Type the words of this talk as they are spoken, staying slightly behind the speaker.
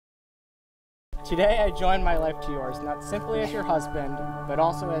Today I join my life to yours, not simply as your husband, but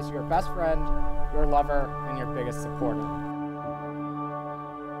also as your best friend, your lover, and your biggest supporter.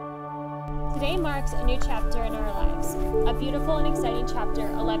 Today marks a new chapter in our lives, a beautiful and exciting chapter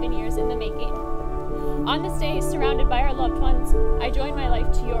 11 years in the making. On this day, surrounded by our loved ones, I join my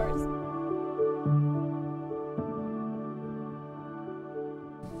life to yours.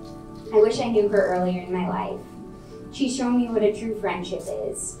 I wish I knew her earlier in my life. She's shown me what a true friendship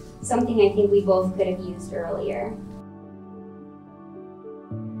is, something I think we both could have used earlier.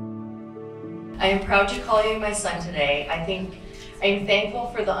 I am proud to call you my son today. I am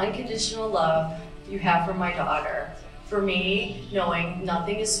thankful for the unconditional love you have for my daughter. For me, knowing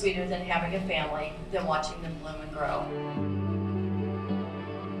nothing is sweeter than having a family than watching them bloom and grow.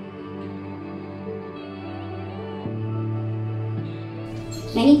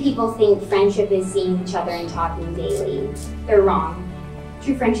 Many people think friendship is seeing each other and talking daily. They're wrong.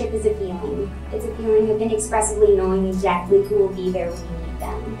 True friendship is a feeling. It's a feeling of inexpressibly knowing exactly who will be there when you need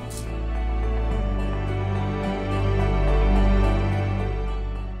them.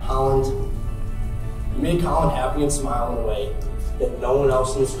 Holland, you made Colin happy and smile in a way that no one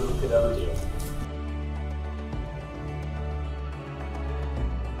else in this room could ever do.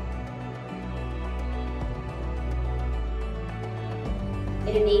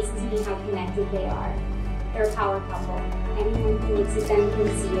 It amazes me how connected they are. They're a power couple. Anyone who looks at them can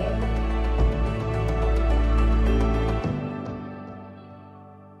see it.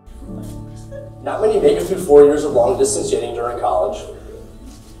 Not many make it through 4 years of long-distance dating during college,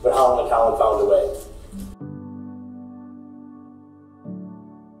 but Holland and Colin found a way.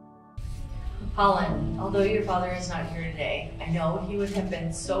 Holland, although your father is not here today, I know he would have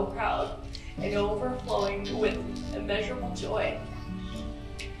been so proud and overflowing with immeasurable joy.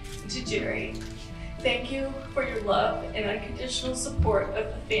 To Jerry, thank you for your love and unconditional support of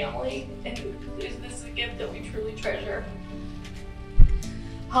the family, and this is a gift that we truly treasure.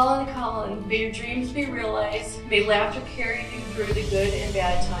 Holland and Colin, may your dreams be realized, may laughter carry you through the good and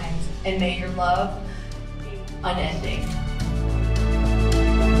bad times, and may your love be unending.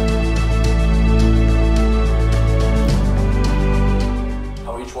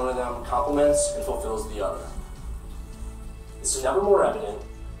 How each one of them complements and fulfills the other. This is never more evident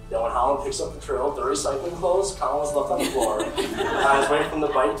than when Holland picks up the trail of the recycling clothes Colin was left on the floor on his way from the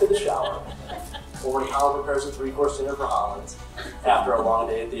bike to the shower, or when Colin prepares a 3-course dinner for Holland after a long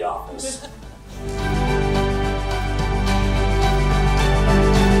day at the office.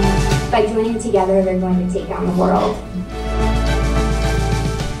 By joining together, they're going to take on the world.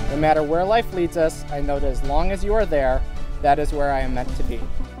 No matter where life leads us, I know that as long as you are there, that is where I am meant to be.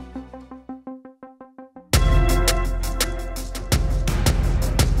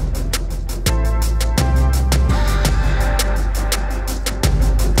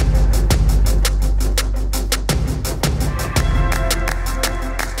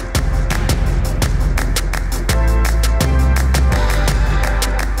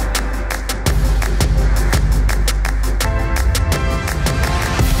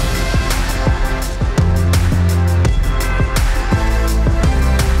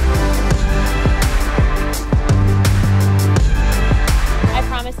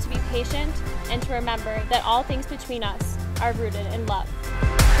 And to remember that all things between us are rooted in love.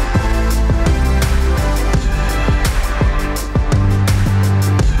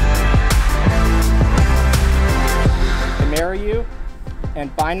 I marry you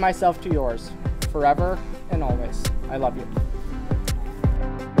and bind myself to yours forever and always. I love you.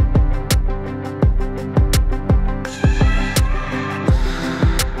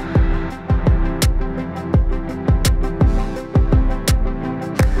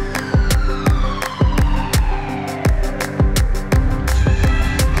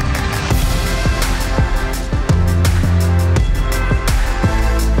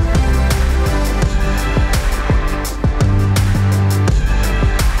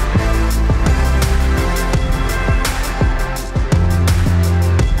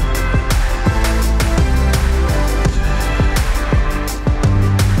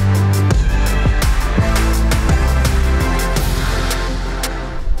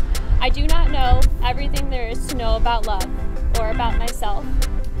 I do not know everything there is to know about love or about myself,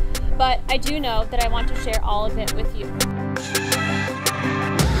 but I do know that I want to share all of it with you.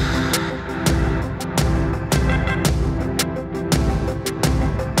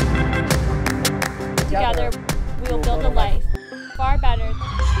 Together, we will build a life far better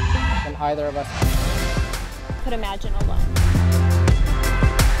than either of us could imagine alone.